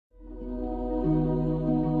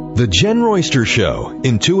The Jen Royster Show,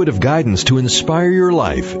 intuitive guidance to inspire your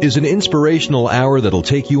life, is an inspirational hour that'll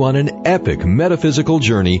take you on an epic metaphysical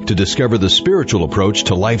journey to discover the spiritual approach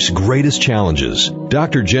to life's greatest challenges.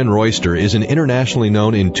 Dr. Jen Royster is an internationally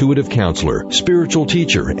known intuitive counselor, spiritual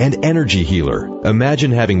teacher, and energy healer.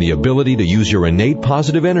 Imagine having the ability to use your innate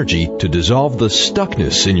positive energy to dissolve the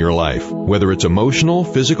stuckness in your life, whether it's emotional,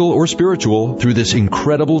 physical, or spiritual, through this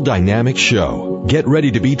incredible dynamic show. Get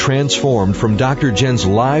ready to be transformed from Dr. Jen's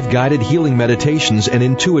live guided healing meditations and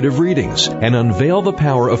intuitive readings, and unveil the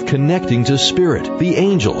power of connecting to spirit, the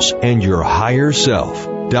angels, and your higher self.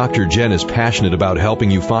 Dr. Jen is passionate about helping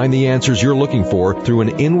you find the answers you're looking for through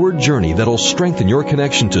an inward journey that'll strengthen your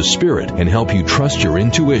connection to spirit and help you trust your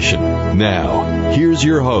intuition. Now, here's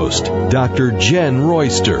your host, Dr. Jen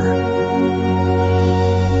Royster.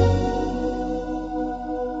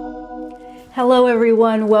 Hello,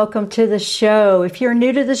 everyone. Welcome to the show. If you're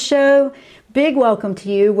new to the show, big welcome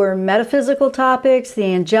to you. We're metaphysical topics,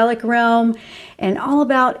 the angelic realm, and all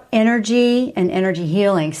about energy and energy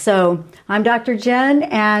healing. So I'm Dr. Jen,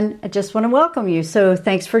 and I just want to welcome you. So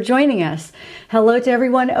thanks for joining us. Hello to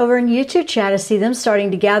everyone over in YouTube chat. I see them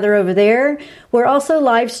starting to gather over there. We're also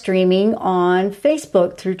live streaming on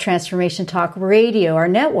Facebook through Transformation Talk Radio, our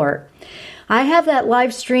network. I have that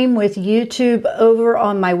live stream with YouTube over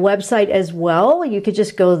on my website as well. You could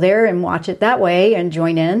just go there and watch it that way and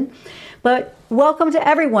join in. But welcome to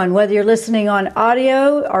everyone, whether you're listening on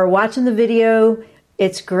audio or watching the video.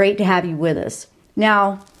 It's great to have you with us.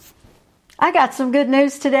 Now, I got some good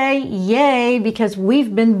news today. Yay, because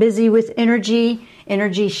we've been busy with energy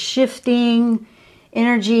shifting.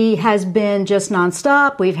 Energy has been just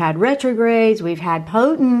nonstop. We've had retrogrades, we've had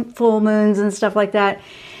potent full moons and stuff like that.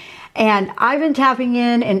 And I've been tapping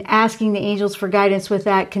in and asking the angels for guidance with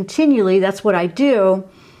that continually. That's what I do.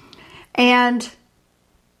 And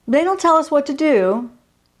they don't tell us what to do.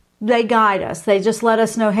 They guide us. They just let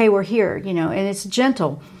us know, hey, we're here, and it's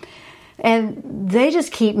gentle. And they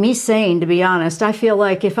just keep me sane, to be honest. I feel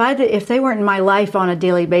like if they weren't in my life on a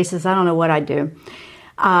daily basis, I don't know what I'd do.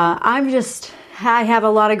 I have a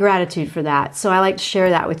lot of gratitude for that. So I like to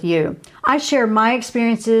share that with you. I share my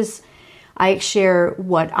experiences. I share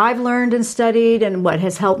what I've learned and studied and what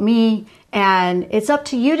has helped me. And it's up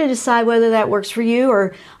to you to decide whether that works for you,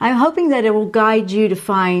 or I'm hoping that it will guide you to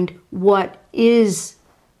find what is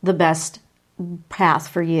the best path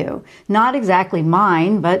for you. Not exactly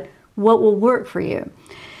mine, but what will work for you.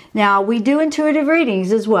 Now, we do intuitive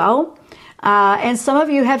readings as well. And some of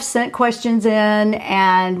you have sent questions in,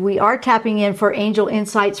 and we are tapping in for angel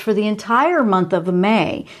insights for the entire month of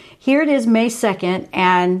May. Here it is, May 2nd,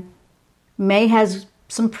 and May has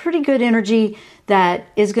some pretty good energy that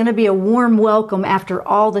is going to be a warm welcome after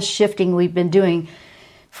all the shifting we've been doing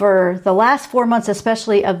for the last 4 months,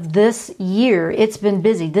 especially of this year. It's been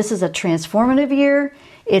busy. This is a transformative year.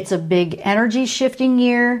 It's a big energy shifting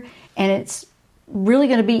year, and it's really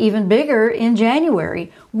going to be even bigger in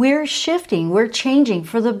January. We're shifting. We're changing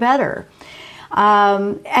for the better.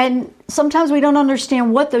 And sometimes we don't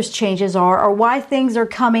understand what those changes are, or why things are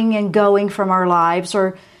coming and going from our lives,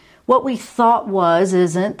 or what we thought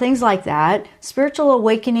isn't, things like that. Spiritual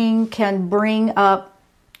awakening can bring up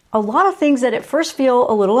a lot of things that at first feel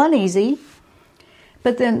a little uneasy.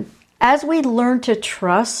 But then as we learn to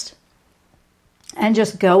trust and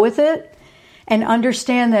just go with it and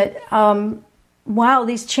understand that, wow,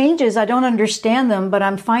 these changes, I don't understand them, but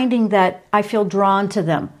I'm finding that I feel drawn to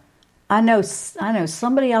them. I know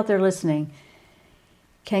somebody out there listening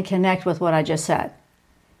can connect with what I just said.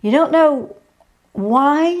 You don't know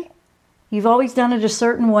why. You've always done it a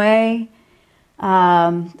certain way.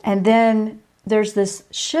 And then there's this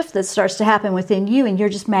shift that starts to happen within you, and you're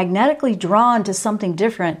just magnetically drawn to something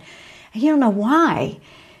different. And you don't know why.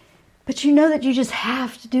 But you know that you just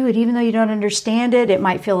have to do it, even though you don't understand it. It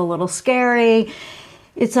might feel a little scary.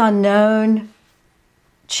 It's unknown.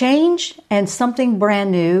 Change and something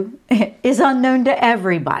brand new is unknown to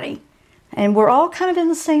everybody. And we're all kind of in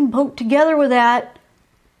the same boat together with that.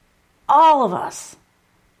 All of us.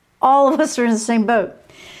 All of us are in the same boat.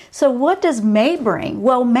 So what does May bring?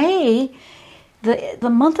 Well, May, the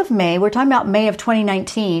month of May, we're talking about May of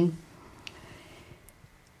 2019,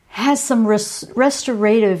 has some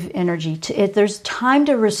restorative energy to it. There's time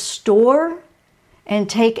to restore and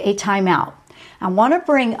take a time out. I want to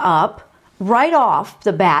bring up right off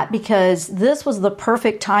the bat, because this was the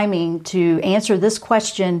perfect timing to answer this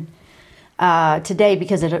question today,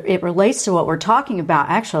 because it relates to what we're talking about,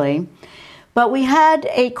 actually. But we had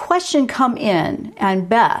a question come in,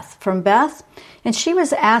 and from Beth, and she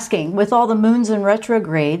was asking, with all the moons and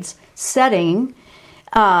retrogrades setting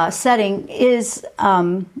is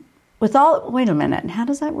wait a minute, how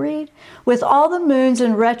does that read? With all the moons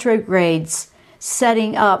and retrogrades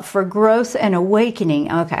setting up for growth and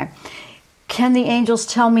awakening. Okay. Can the angels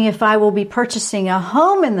tell me if I will be purchasing a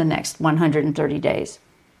home in the next 130 days?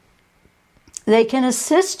 They can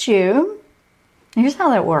assist you. Here's how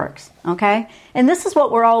that works, okay? And this is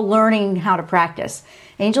what we're all learning how to practice.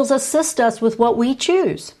 Angels assist us with what we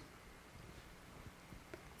choose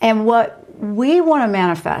and what we want to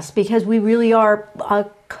manifest, because we really are a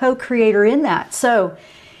co-creator in that. So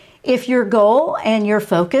if your goal and your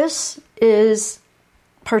focus is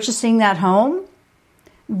purchasing that home,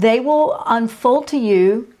 they will unfold to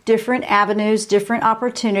you different avenues, different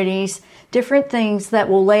opportunities, different things that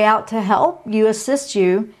will lay out to help you, assist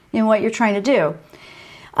you in what you're trying to do.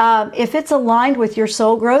 If it's aligned with your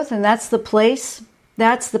soul growth, and that's the place,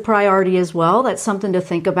 that's the priority as well. That's something to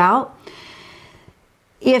think about.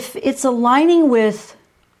 If it's aligning with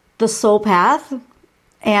the soul path,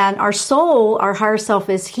 and our soul, our higher self,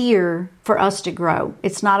 is here for us to grow.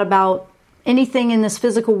 It's not about anything in this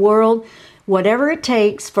physical world. Whatever it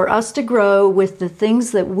takes for us to grow with the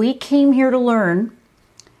things that we came here to learn,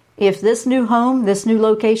 if this new home, this new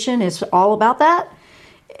location is all about that,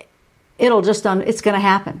 it's going to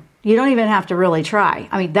happen. You don't even have to really try.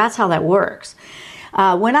 I mean, that's how that works.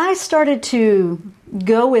 When I started to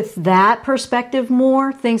go with that perspective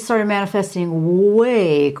more, things started manifesting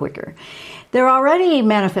way quicker. They're already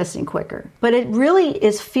manifesting quicker, but it really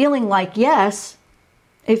is feeling like yes.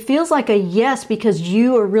 It feels like a yes because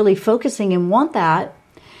you are really focusing and want that.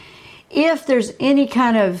 If there's any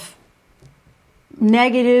kind of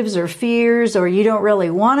negatives or fears, or you don't really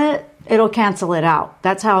want it, it'll cancel it out.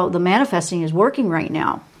 That's how the manifesting is working right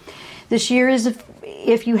now. This year is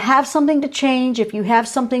if you have something to change, if you have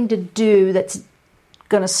something to do that's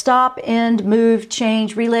going to stop, end, move,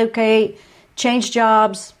 change, relocate, change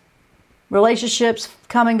jobs, relationships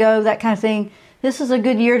come and go, that kind of thing, this is a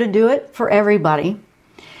good year to do it for everybody.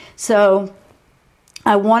 So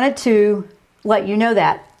I wanted to let you know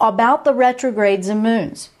that about the retrogrades and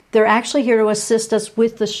moons. They're actually here to assist us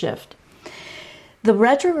with the shift. The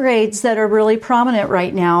retrogrades that are really prominent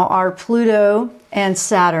right now are Pluto and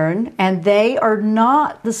Saturn, and they are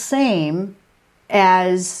not the same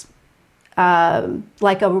as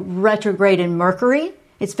like a retrograde in Mercury.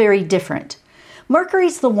 It's very different.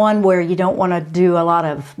 Mercury's the one where you don't want to do a lot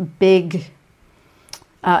of big,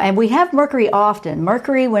 and we have Mercury often.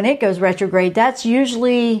 Mercury, when it goes retrograde, that's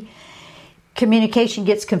usually communication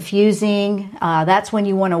gets confusing. That's when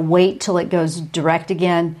you want to wait till it goes direct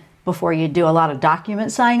again before you do a lot of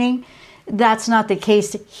document signing. That's not the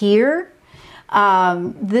case here.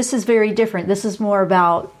 This is very different. This is more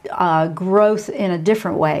about growth in a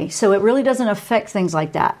different way. So it really doesn't affect things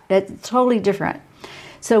like that. It's totally different.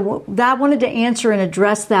 So I wanted to answer and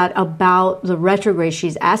address that about the retrograde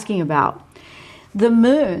she's asking about. The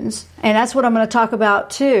moons, and that's what I'm going to talk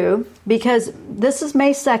about too, because this is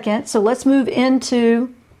May 2nd, so let's move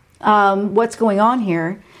into what's going on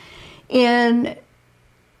here. On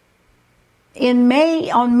May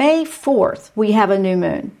 4th, we have a new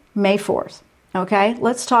moon, May 4th. Okay,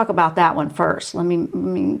 let's talk about that one first. Let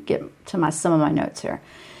me get to some of my notes here.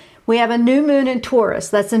 We have a new moon in Taurus.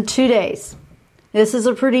 That's in 2 days. This is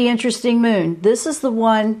a pretty interesting moon. This is the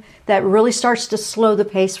one that really starts to slow the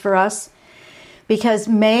pace for us, because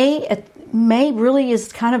May really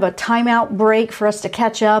is kind of a timeout break for us to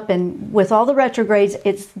catch up. And with all the retrogrades,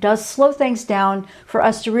 it does slow things down for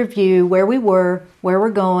us to review where we were, where we're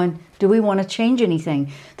going. Do we want to change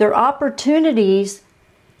anything? There are opportunities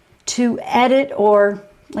to edit, or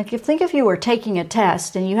think if you were taking a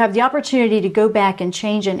test and you have the opportunity to go back and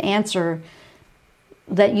change an answer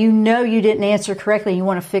that you know you didn't answer correctly, you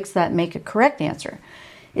want to fix that and make a correct answer.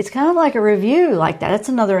 It's kind of like a review like that. That's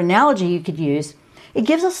another analogy you could use. It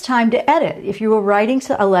gives us time to edit. If you were writing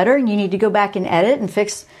a letter and you need to go back and edit and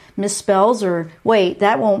fix misspells, or wait,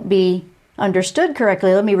 that won't be understood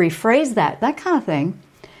correctly, let me rephrase that kind of thing.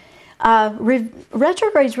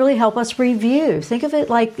 Retrogrades really help us review. Think of it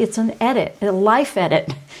like it's an edit, a life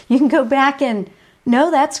edit. You can go back and,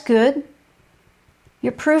 no, that's good.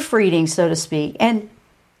 You're proofreading, so to speak. And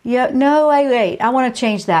no, wait, I want to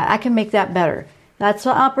change that. I can make that better. That's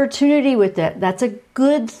an opportunity with it. That's a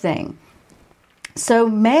good thing. So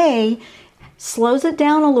May slows it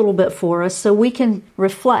down a little bit for us so we can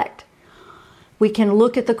reflect. We can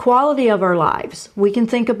look at the quality of our lives. We can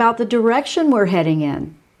think about the direction we're heading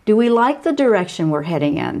in. Do we like the direction we're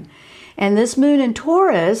heading in? And this moon in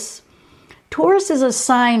Taurus is a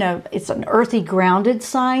sign of, it's an earthy grounded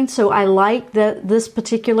sign. So I like this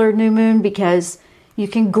particular new moon because you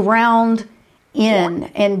can ground in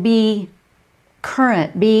and be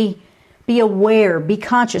current, be be aware, be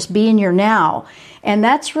conscious, be in your now. And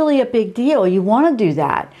that's really a big deal. You want to do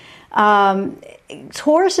that.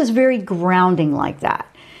 Taurus is very grounding like that.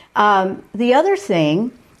 The other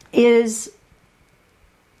thing is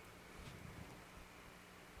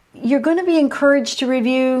you're going to be encouraged to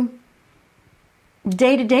review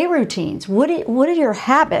day-to-day routines. What are your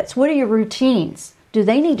habits? What are your routines? Do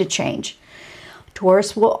they need to change?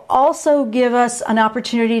 Taurus will also give us an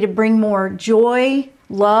opportunity to bring more joy,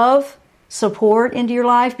 love, support into your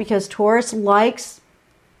life, because Taurus likes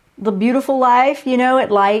the beautiful life.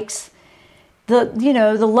 It likes the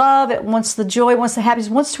love. It wants the joy, wants the happiness,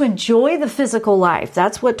 wants to enjoy the physical life.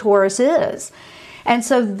 That's what Taurus is. And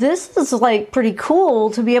so this is like pretty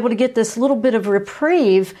cool to be able to get this little bit of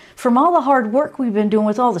reprieve from all the hard work we've been doing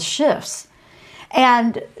with all the shifts.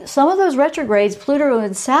 And some of those retrogrades, Pluto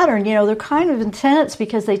and Saturn, they're kind of intense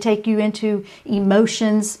because they take you into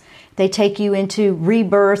emotions. They take you into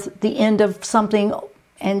rebirth, the end of something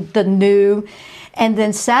and the new. And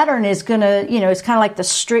then Saturn is going to, it's kind of like the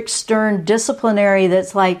strict, stern disciplinary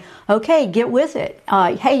that's like, okay, get with it.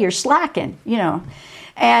 Hey, you're slacking,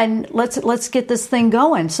 and let's get this thing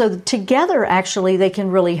going. So together, actually, they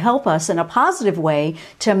can really help us in a positive way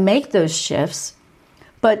to make those shifts.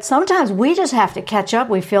 But sometimes we just have to catch up.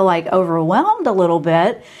 We feel like overwhelmed a little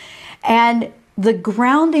bit. And the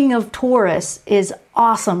grounding of Taurus is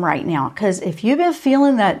awesome right now, because if you've been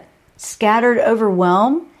feeling that scattered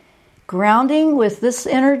overwhelm, grounding with this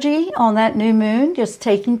energy on that new moon, just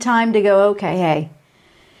taking time to go, okay, hey,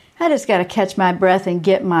 I just got to catch my breath and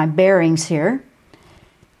get my bearings here.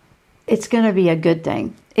 It's going to be a good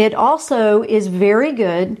thing. It also is very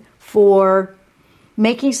good for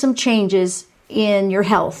making some changes in your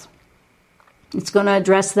health. It's going to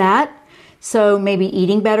address that. So maybe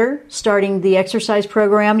eating better, starting the exercise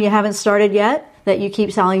program you haven't started yet that you keep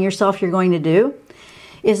telling yourself you're going to do.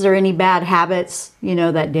 Is there any bad habits,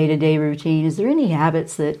 that day-to-day routine? Is there any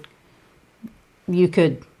habits that you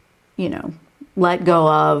could, let go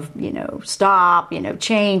of, stop,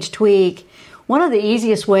 change, tweak? One of the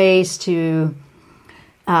easiest ways to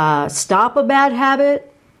stop a bad habit,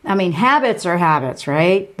 habits are habits,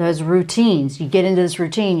 right? Those routines. You get into this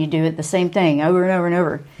routine, you do it the same thing over and over and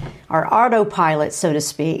over. Our autopilot, so to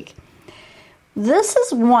speak. This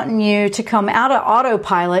is wanting you to come out of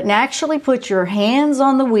autopilot and actually put your hands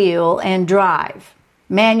on the wheel and drive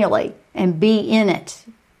manually and be in it.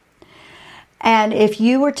 And if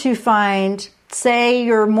you were to find, say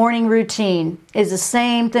your morning routine is the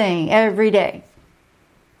same thing every day,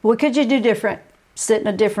 what could you do different? Sit in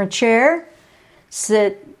a different chair,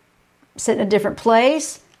 sit in a different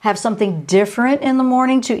place, have something different in the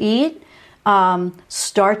morning to eat.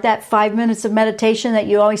 Start that 5 minutes of meditation that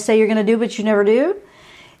you always say you're going to do, but you never do.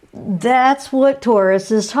 That's what Taurus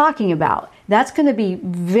is talking about. That's going to be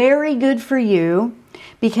very good for you,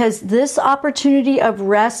 because this opportunity of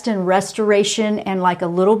rest and restoration and like a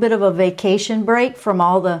little bit of a vacation break from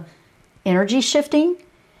all the energy shifting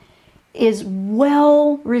is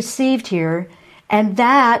well received here. And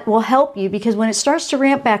that will help you, because when it starts to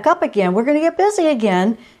ramp back up again, we're going to get busy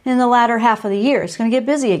again in the latter half of the year. It's going to get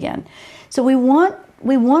busy again. So we want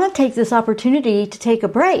to take this opportunity to take a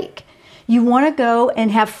break. You want to go and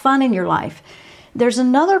have fun in your life. There's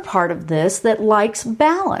another part of this that likes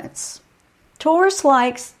balance. Taurus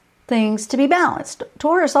likes things to be balanced.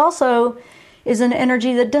 Taurus also is an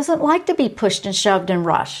energy that doesn't like to be pushed and shoved and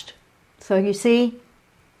rushed. So you see,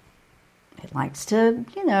 it likes to,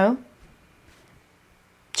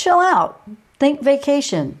 chill out. Think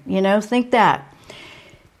vacation, think that.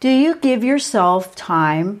 Do you give yourself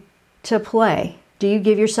time to play? Do you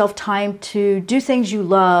give yourself time to do things you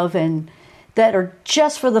love and that are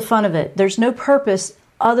just for the fun of it? There's no purpose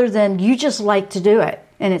other than you just like to do it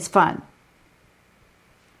and it's fun.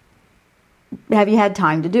 Have you had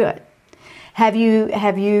time to do it? Have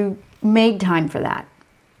you made time for that?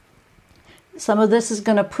 Some of this is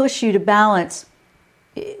going to push you to balance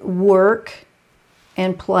work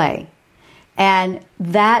and play. And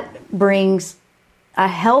that brings a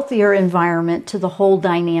healthier environment to the whole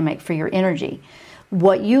dynamic for your energy,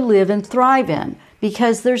 what you live and thrive in,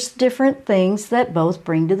 because there's different things that both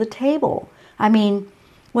bring to the table.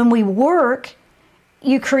 When we work,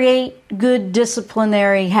 you create good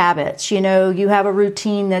disciplinary habits. You have a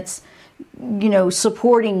routine that's,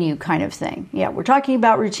 supporting you kind of thing. Yeah, we're talking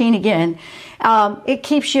about routine again. It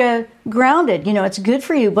keeps you grounded. It's good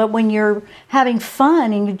for you. But when you're having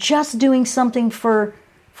fun and you're just doing something for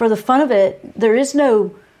the fun of it, there is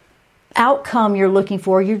no outcome you're looking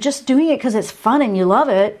for. You're just doing it because it's fun and you love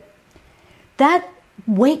it. That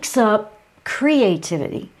wakes up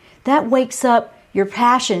creativity. That wakes up your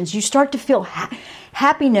passions. You start to feel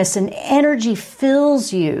happiness and energy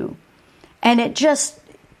fills you. And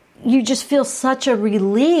you just feel such a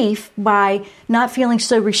relief by not feeling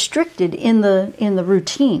so restricted in the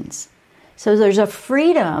routines. So there's a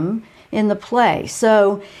freedom in the play.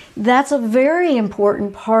 So that's a very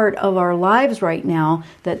important part of our lives right now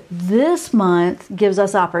that this month gives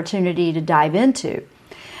us opportunity to dive into.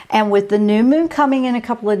 And with the new moon coming in a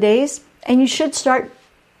couple of days, and you should start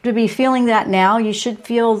to be feeling that now, you should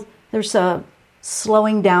feel there's a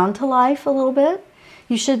slowing down to life a little bit.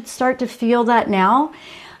 You should start to feel that now.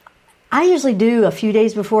 I usually do a few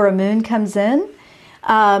days before a moon comes in.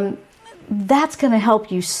 That's going to help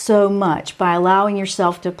you so much by allowing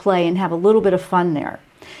yourself to play and have a little bit of fun there.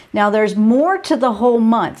 Now, there's more to the whole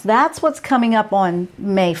month. That's what's coming up on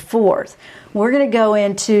May 4th. We're going to go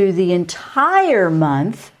into the entire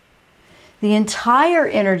month, the entire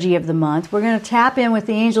energy of the month. We're going to tap in with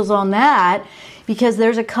the angels on that because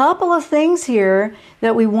there's a couple of things here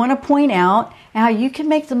that we want to point out how you can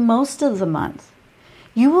make the most of the month.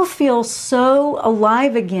 You will feel so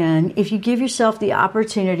alive again if you give yourself the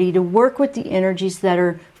opportunity to work with the energies that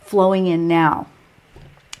are flowing in now.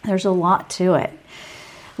 There's a lot to it.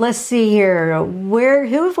 Let's see here.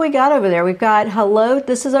 Who have we got over there? We've got hello.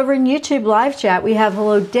 This is over in YouTube live chat. We have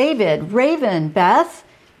hello David, Raven, Beth,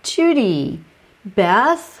 Judy,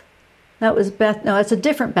 Beth. That was Beth. No, that's a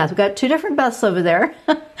different Beth. We've got two different Beths over there.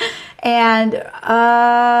 And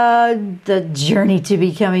the journey to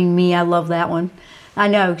becoming me. I love that one. I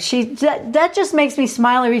know, that just makes me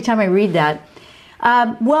smile every time I read that.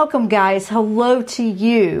 Welcome, guys. Hello to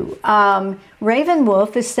you. Raven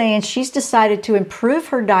Wolf is saying she's decided to improve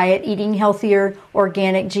her diet, eating healthier,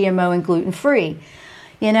 organic, GMO, and gluten-free.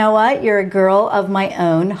 You know what? You're a girl of my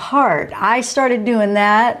own heart. I started doing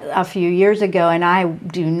that a few years ago, and I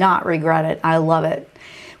do not regret it. I love it.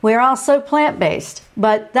 We're also plant-based,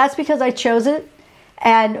 but that's because I chose it.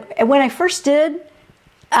 And when I first did,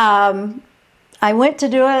 I went to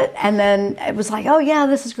do it, and then it was like, oh yeah,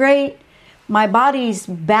 this is great. My body's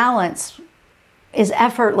balance is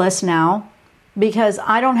effortless now because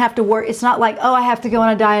I don't have to work. It's not like, oh, I have to go on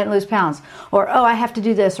a diet and lose pounds, or oh, I have to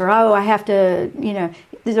do this, or oh, I have to,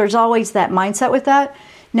 there's always that mindset with that.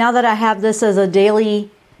 Now that I have this as a daily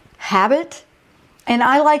habit, and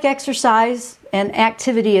I like exercise and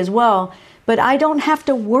activity as well, but I don't have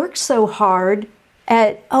to work so hard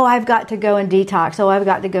at, oh, I've got to go and detox. Oh, I've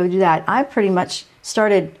got to go do that. I pretty much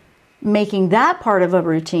started making that part of a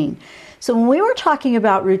routine. So when we were talking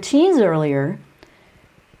about routines earlier,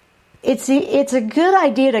 it's a good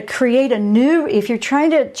idea to create a new, if you're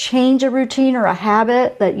trying to change a routine or a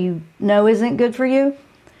habit that you know isn't good for you,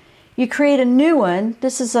 you create a new one.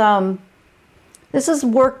 This is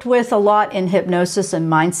worked with a lot in hypnosis and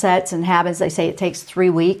mindsets and habits. They say it takes 3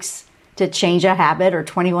 weeks to change a habit, or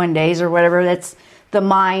 21 days or whatever. That's the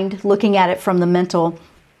mind looking at it from the mental.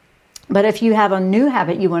 But if you have a new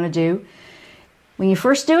habit you want to do, when you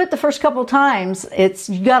first do it the first couple times,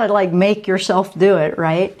 you got to make yourself do it,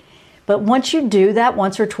 right? But once you do that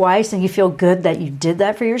once or twice and you feel good that you did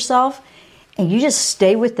that for yourself, and you just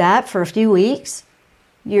stay with that for a few weeks,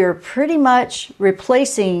 you're pretty much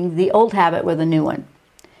replacing the old habit with a new one.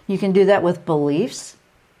 You can do that with beliefs.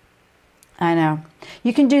 I know.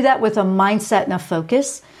 You can do that with a mindset and a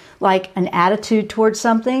focus, like an attitude towards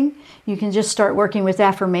something. You can just start working with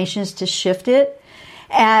affirmations to shift it.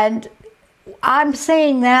 And I'm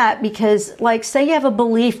saying that because, say you have a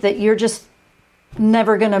belief that you're just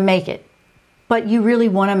never going to make it, but you really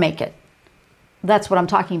want to make it. That's what I'm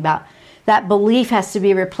talking about. That belief has to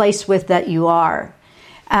be replaced with that you are.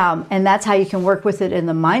 And that's how you can work with it in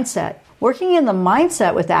the mindset. Working in the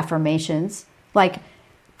mindset with affirmations, like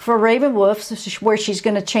for Raven Wolf, where she's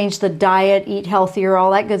going to change the diet, eat healthier,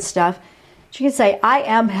 all that good stuff, she can say, I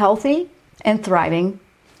am healthy and thriving,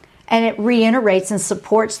 and it reiterates and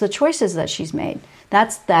supports the choices that she's made.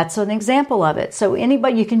 That's an example of it. So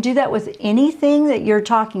anybody, you can do that with anything that you're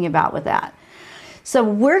talking about with that. So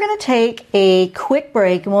we're going to take a quick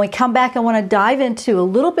break, and when we come back, I want to dive into a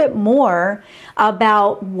little bit more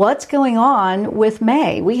about what's going on with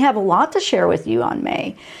May. We have a lot to share with you on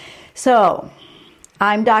May. So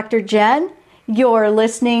I'm Dr. Jen. You're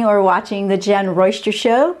listening or watching The Jen Royster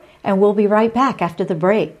Show, and we'll be right back after the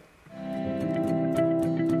break.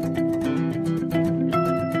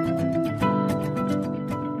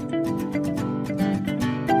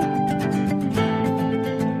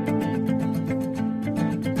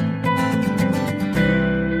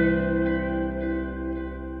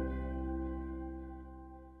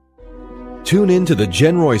 Tune in to The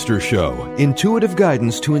Jen Royster Show, intuitive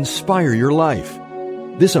guidance to inspire your life.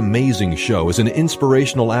 This amazing show is an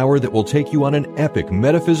inspirational hour that will take you on an epic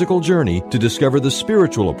metaphysical journey to discover the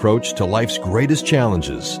spiritual approach to life's greatest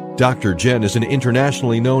challenges. Dr. Jen is an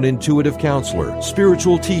internationally known intuitive counselor,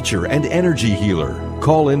 spiritual teacher, and energy healer.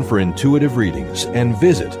 Call in for intuitive readings and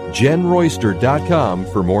visit jenroyster.com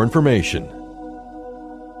for more information.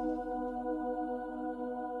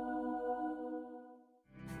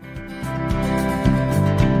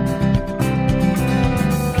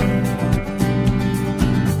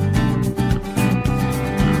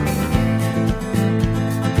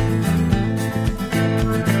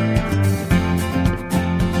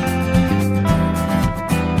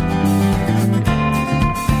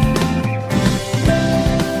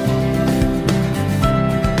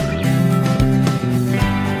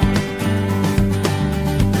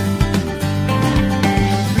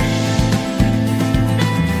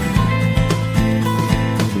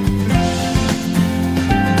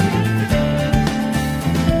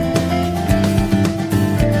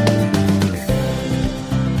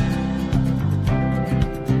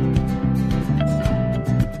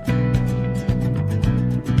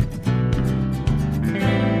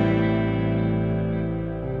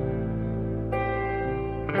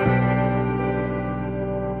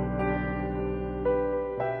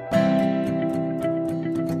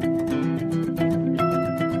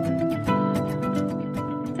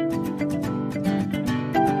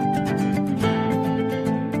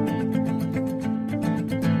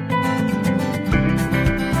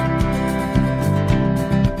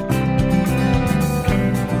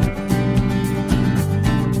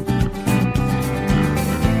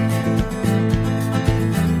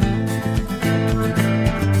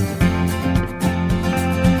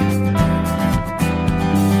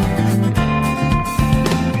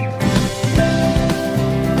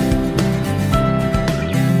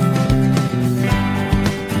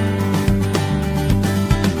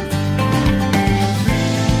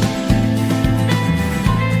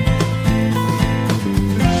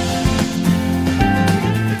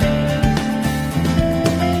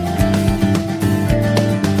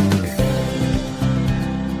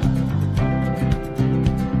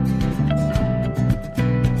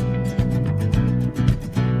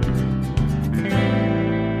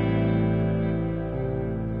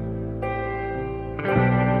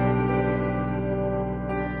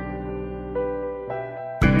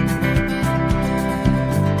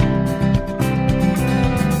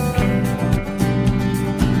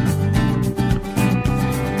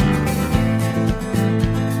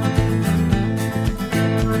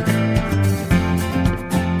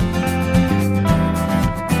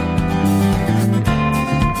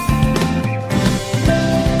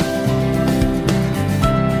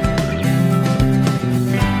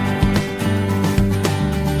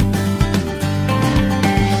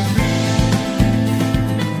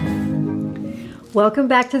 Welcome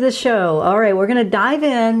back to the show. All right, we're going to dive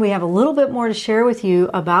in. We have a little bit more to share with you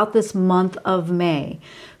about this month of May.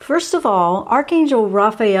 First of all, Archangel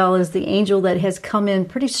Raphael is the angel that has come in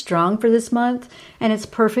pretty strong for this month, and it's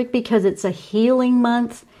perfect because it's a healing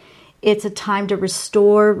month. It's a time to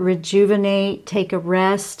restore, rejuvenate, take a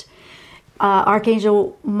rest.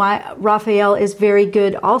 Archangel Raphael is very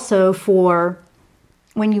good also for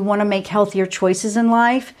when you want to make healthier choices in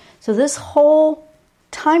life. So this whole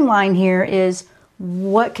timeline here is,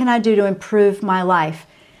 what can I do to improve my life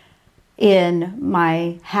in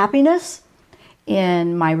my happiness,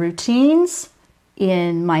 in my routines,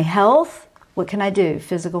 in my health? What can I do?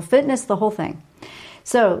 Physical fitness, the whole thing.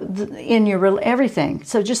 So in your everything.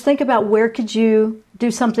 So just think about, where could you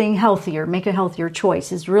do something healthier, make a healthier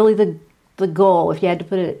choice is really the goal, if you had to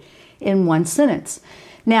put it in one sentence.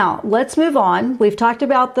 Now, let's move on. We've talked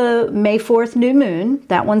about the May 4th new moon.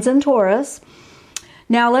 That one's in Taurus.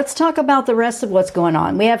 Now, let's talk about the rest of what's going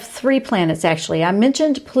on. We have 3 planets, actually. I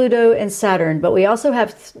mentioned Pluto and Saturn, but we also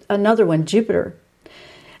have another one, Jupiter.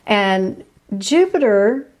 And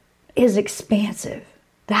Jupiter is expansive.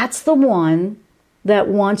 That's the one that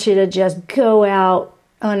wants you to just go out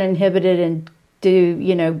uninhibited and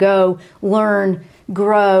do, go, learn,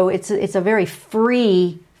 grow. It's a very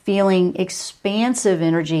free feeling, expansive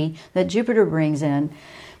energy that Jupiter brings in.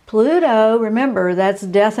 Pluto, remember, that's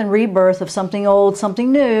death and rebirth of something old,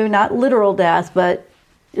 something new, not literal death, but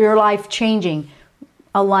your life changing,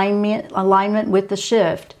 alignment with the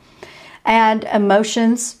shift, and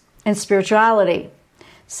emotions and spirituality.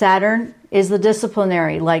 Saturn is the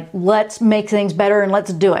disciplinary, like, let's make things better and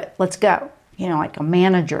let's do it. Let's go. Like a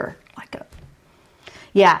manager,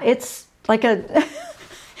 it's like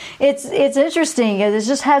it's interesting. It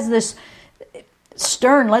just has this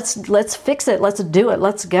stern, let's fix it, let's do it,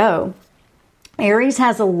 let's go. Aries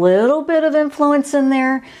has a little bit of influence in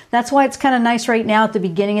there. That's why it's kind of nice right now at the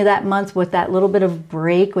beginning of that month with that little bit of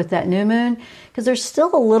break with that new moon, because there's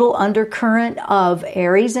still a little undercurrent of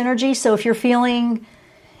Aries energy. So if you're feeling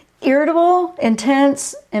irritable,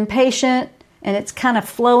 intense, impatient, and it's kind of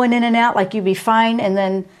flowing in and out like you'd be fine, and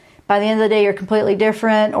then by the end of the day you're completely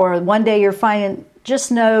different, or one day you're fine, and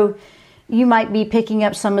just know you might be picking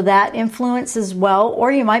up some of that influence as well,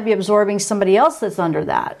 or you might be absorbing somebody else that's under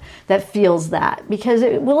that feels that, because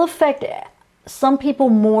it will affect some people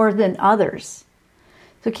more than others.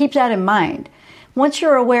 So keep that in mind. Once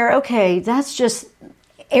you're aware, okay, that's just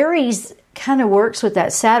Aries kind of works with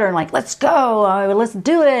that Saturn, like, let's go, let's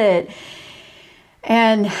do it.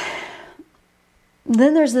 And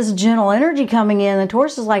then there's this gentle energy coming in, and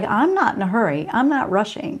Taurus is like, I'm not in a hurry, I'm not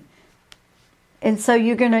rushing. And so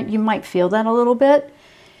you might feel that a little bit.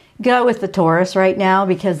 Go with the Taurus right now,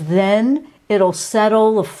 because then it'll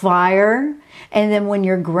settle the fire. And then when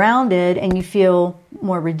you're grounded and you feel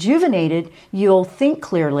more rejuvenated, you'll think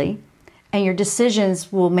clearly and your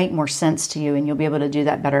decisions will make more sense to you, and you'll be able to do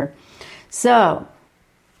that better. So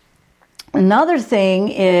another thing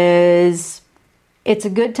is, it's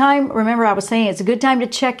a good time. Remember, I was saying it's a good time to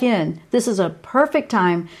check in. This is a perfect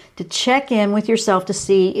time to check in with yourself to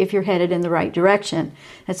see if you're headed in the right direction.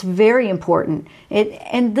 That's very important.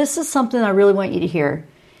 And this is something I really want you to hear.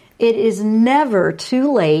 It is never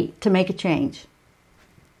too late to make a change.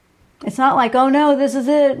 It's not like, oh no, this is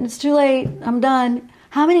it, it's too late, I'm done.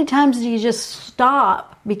 How many times do you just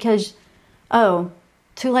stop because, oh,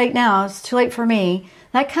 too late now, it's too late for me?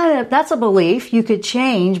 That's a belief you could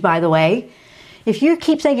change, by the way. If you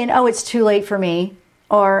keep thinking, oh, it's too late for me,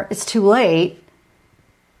 or it's too late,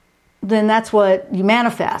 then that's what you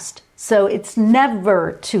manifest. So it's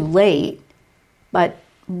never too late, but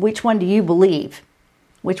which one do you believe?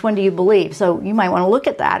 Which one do you believe? So you might want to look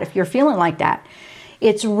at that if you're feeling like that.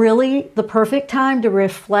 It's really the perfect time to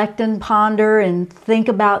reflect and ponder and think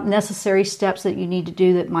about necessary steps that you need to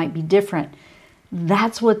do that might be different.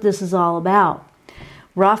 That's what this is all about.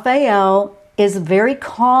 Raphael is very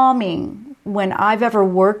calming. When I've ever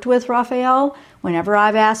worked with Raphael, whenever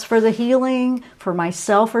I've asked for the healing for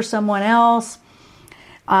myself or someone else,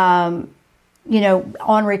 on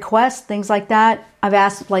request, things like that, I've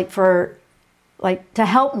asked to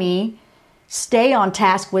help me stay on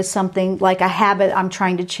task with something like a habit I'm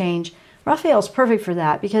trying to change. Raphael's perfect for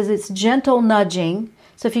that because it's gentle nudging.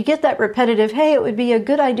 So if you get that repetitive, hey, it would be a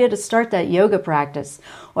good idea to start that yoga practice,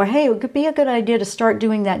 or hey, it could be a good idea to start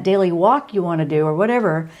doing that daily walk you want to do, or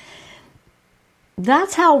whatever.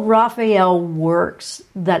 That's how Raphael works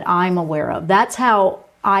that I'm aware of. That's how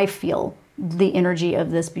I feel the energy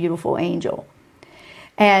of this beautiful angel.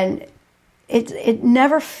 And it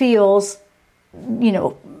never feels,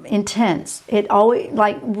 intense. It always,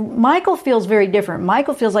 like, Michael feels very different.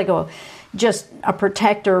 Michael feels like just a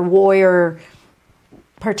protector, warrior,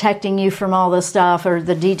 protecting you from all this stuff, or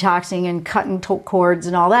the detoxing and cutting cords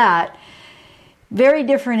and all that. Very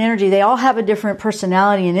different energy. They all have a different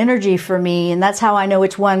personality and energy for me, and that's how I know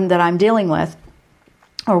which one that I'm dealing with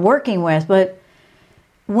or working with. But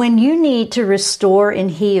when you need to restore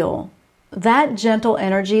and heal, that gentle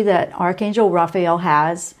energy that Archangel Raphael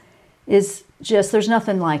has is just, there's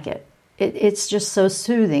nothing like it. It's just so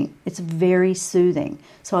soothing. It's very soothing.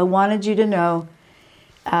 So I wanted you to know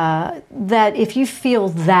that if you feel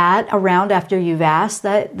that around after you've asked,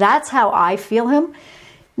 that's how I feel him.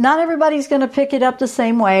 Not everybody's going to pick it up the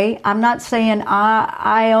same way. I'm not saying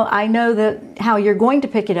I know that how you're going to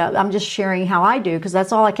pick it up. I'm just sharing how I do, because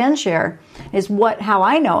that's all I can share is how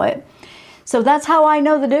I know it. So that's how I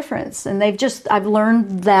know the difference. And I've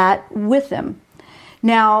learned that with them.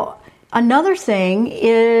 Now, another thing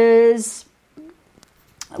is,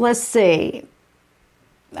 let's see,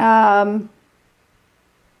 on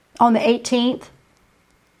the 18th,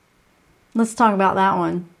 let's talk about that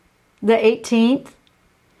one. The 18th.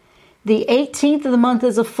 The 18th of the month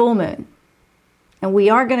is a full moon. And we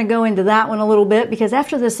are going to go into that one a little bit, because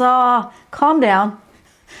after this, calm down.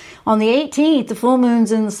 On the 18th, the full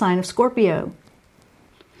moon's in the sign of Scorpio.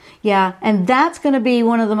 Yeah, and that's going to be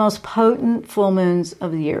one of the most potent full moons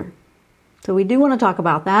of the year. So we do want to talk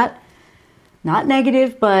about that. Not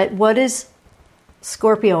negative, but what is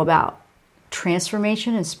Scorpio about?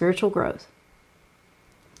 Transformation and spiritual growth.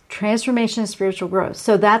 Transformation and spiritual growth.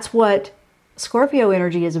 So that's what Scorpio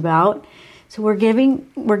energy is about. So we're getting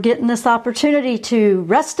this opportunity to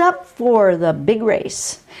rest up for the big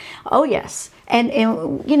race. Oh yes. And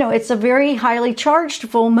it's a very highly charged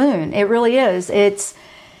full moon. It really is. It's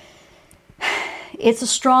a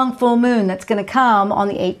strong full moon that's going to come on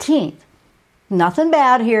the 18th. Nothing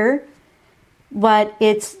bad here. But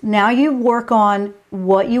it's now you work on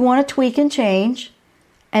what you want to tweak and change.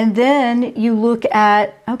 And then you look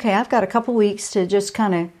at, okay, I've got a couple weeks to just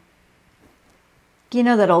kind of, you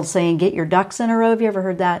know that old saying, get your ducks in a row. Have you ever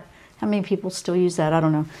heard that? How many people still use that? I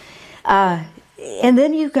don't know. And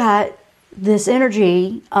then you got this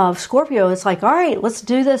energy of Scorpio. It's like, all right, let's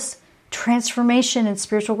do this transformation and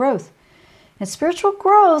spiritual growth. And spiritual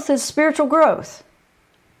growth is spiritual growth.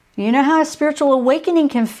 You know how a spiritual awakening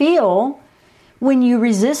can feel when you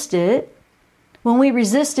resist it. When we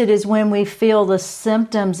resist it is when we feel the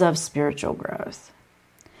symptoms of spiritual growth.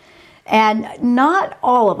 And not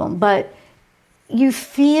all of them, but you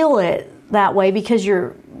feel it that way because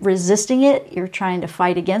you're resisting it, you're trying to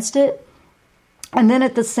fight against it. And then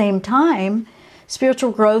at the same time,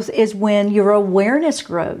 spiritual growth is when your awareness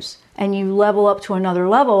grows and you level up to another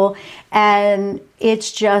level, and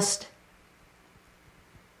it's just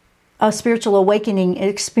a spiritual awakening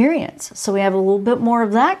experience. So we have a little bit more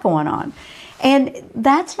of that going on. And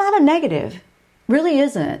that's not a negative, really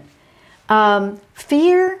isn't.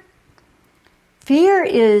 Fear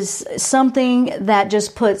is something that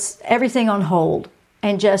just puts everything on hold.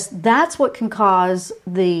 And just that's what can cause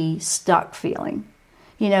the stuck feeling.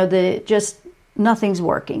 You know, just nothing's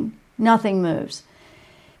working. Nothing moves.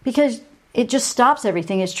 Because it just stops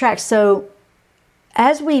everything in its tracks. So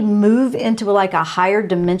as we move into like a higher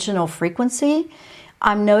dimensional frequency,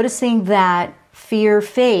 I'm noticing that fear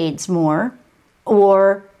fades more.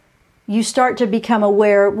 Or you start to become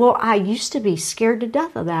aware, well, I used to be scared to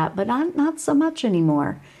death of that, but I'm not so much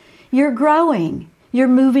anymore. You're growing. You're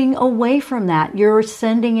moving away from that. You're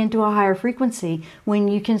ascending into a higher frequency when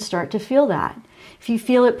you can start to feel that. If you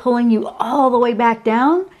feel it pulling you all the way back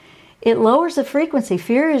down, it lowers the frequency.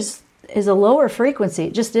 Fear is a lower frequency.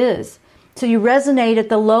 It just is. So you resonate at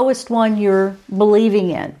the lowest one you're believing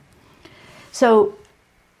in. So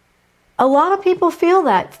a lot of people feel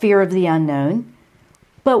that fear of the unknown.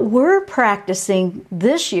 But we're practicing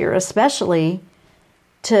this year especially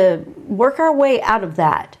to work our way out of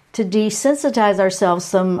that, to desensitize ourselves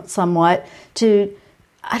somewhat to,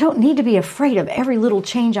 I don't need to be afraid of every little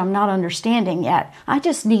change I'm not understanding yet. I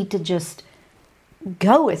just need to just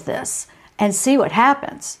go with this and see what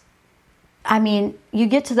happens. I mean, you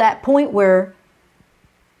get to that point where,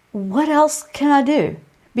 what else can I do?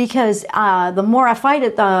 Because the more I fight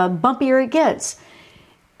it, the bumpier it gets.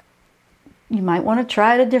 You might want to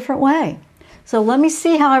try it a different way. So let me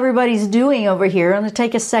see how everybody's doing over here. I'm going to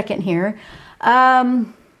take a second here. Let's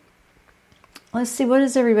see, what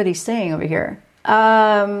is everybody saying over here?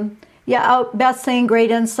 Beth saying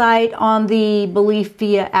great insight on the belief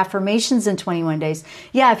via affirmations in 21 days.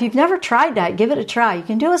 Yeah, if you've never tried that, give it a try. You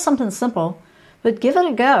can do it with something simple, but give it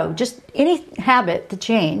a go. Just any habit to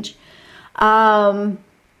change. Let's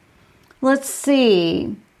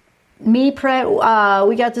see. We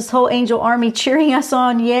got this whole angel army cheering us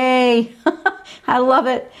on. Yay. I love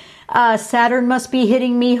it. Saturn must be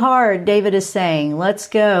hitting me hard, David is saying. Let's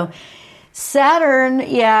go. Saturn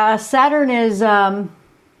is, I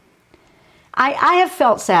have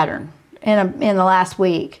felt Saturn in the last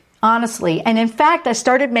week, honestly. And in fact, I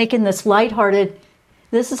started making this lighthearted,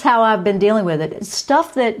 this is how I've been dealing with it. It's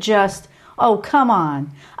stuff that just, oh, come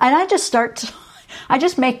on. And I just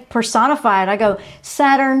make personify it. I go,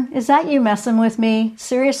 Saturn, is that you messing with me?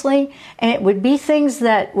 Seriously? And it would be things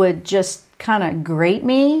that would just kind of grate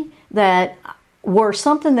me, that were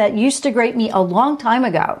something that used to grate me a long time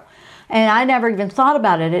ago. And I never even thought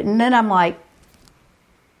about it. And then I'm like,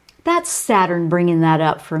 that's Saturn bringing that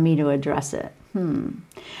up for me to address it.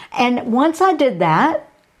 And once I did that,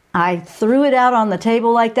 I threw it out on the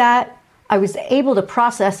table like that. I was able to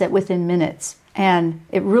process it within minutes. And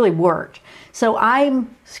it really worked. So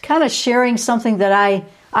I'm kind of sharing something that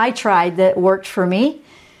I tried that worked for me.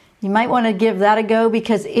 You might want to give that a go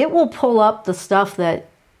because it will pull up the stuff that,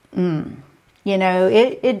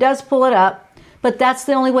 it does pull it up. But that's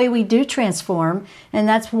the only way we do transform. And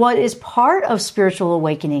that's what is part of spiritual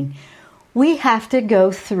awakening. We have to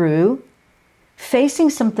go through facing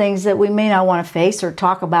some things that we may not want to face or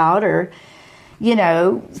talk about, or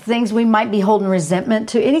things we might be holding resentment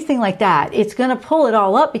to, anything like that. It's going to pull it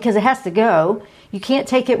all up because it has to go. You can't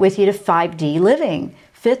take it with you to 5D living.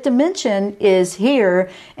 Fifth dimension is here,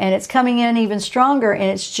 and it's coming in even stronger, and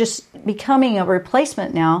it's just becoming a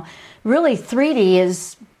replacement now. Really, 3D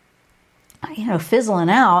is, fizzling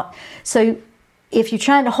out. So if you're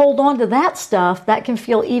trying to hold on to that stuff, that can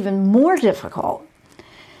feel even more difficult.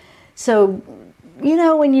 So,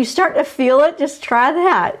 when you start to feel it, just try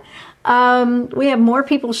that. We have more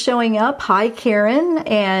people showing up. Hi, Karen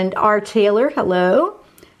and R. Taylor. Hello.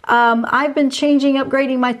 I've been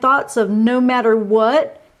upgrading my thoughts of no matter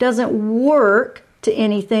what doesn't work to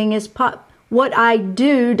anything is what I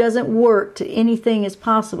do doesn't work to anything is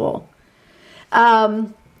possible.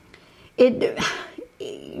 You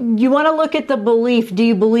want to look at the belief. Do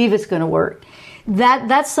you believe it's going to work?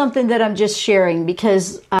 That's something that I'm just sharing,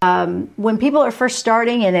 because when people are first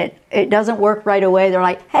starting and it doesn't work right away, they're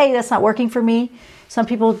like, hey, that's not working for me. Some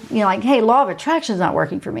people, like, hey, law of attraction is not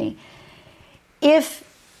working for me. If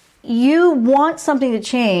you want something to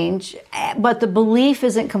change, but the belief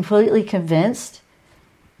isn't completely convinced,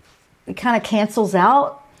 it kind of cancels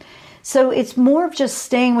out. So it's more of just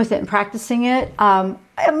staying with it and practicing it.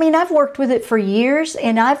 I've worked with it for years,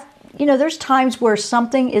 and there's times where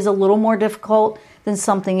something is a little more difficult than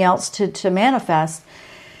something else to manifest.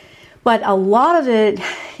 But a lot of it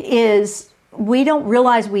is we don't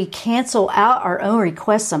realize we cancel out our own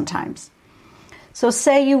requests sometimes. So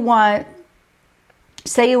say you want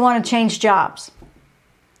to change jobs,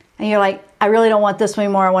 and you're like, I really don't want this one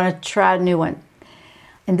anymore. I want to try a new one.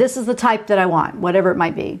 And this is the type that I want, whatever it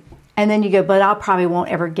might be. And then you go, but I probably won't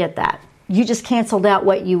ever get that. You just canceled out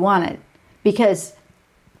what you wanted because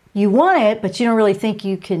you want it, but you don't really think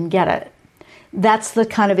you can get it. That's the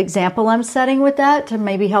kind of example I'm setting with that to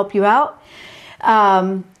maybe help you out.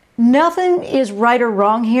 Nothing is right or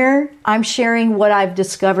wrong here. I'm sharing what I've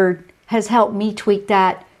discovered has helped me tweak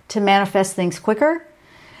that to manifest things quicker.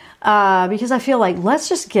 Because I feel like, let's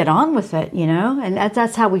just get on with it, and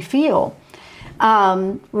that's how we feel.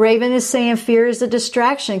 Raven is saying fear is a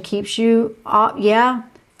distraction, keeps you off. Yeah,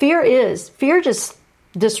 fear just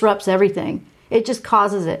disrupts everything. It just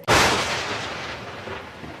causes it.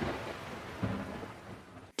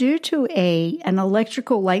 Due to an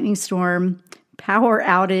electrical lightning storm power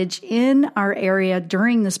outage in our area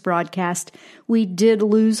during this broadcast, we did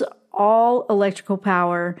lose all electrical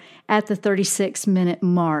power at the 36-minute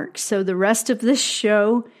mark. So the rest of this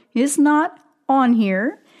show is not on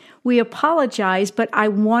here. We apologize, but I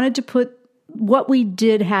wanted to put what we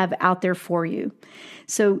did have out there for you.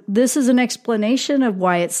 So this is an explanation of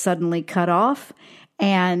why it's suddenly cut off.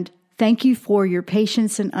 And thank you for your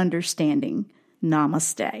patience and understanding.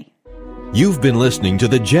 Namaste. You've been listening to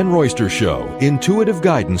The Jen Royster Show, intuitive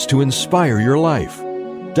guidance to inspire your life.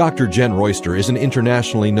 Dr. Jen Royster is an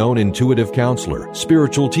internationally known intuitive counselor,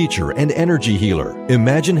 spiritual teacher, and energy healer.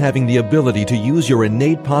 Imagine having the ability to use your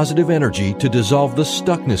innate positive energy to dissolve the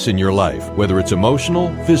stuckness in your life, whether it's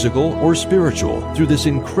emotional, physical, or spiritual, through this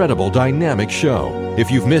incredible dynamic show. If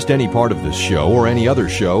you've missed any part of this show or any other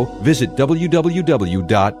show, visit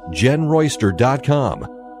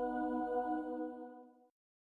www.jenroyster.com.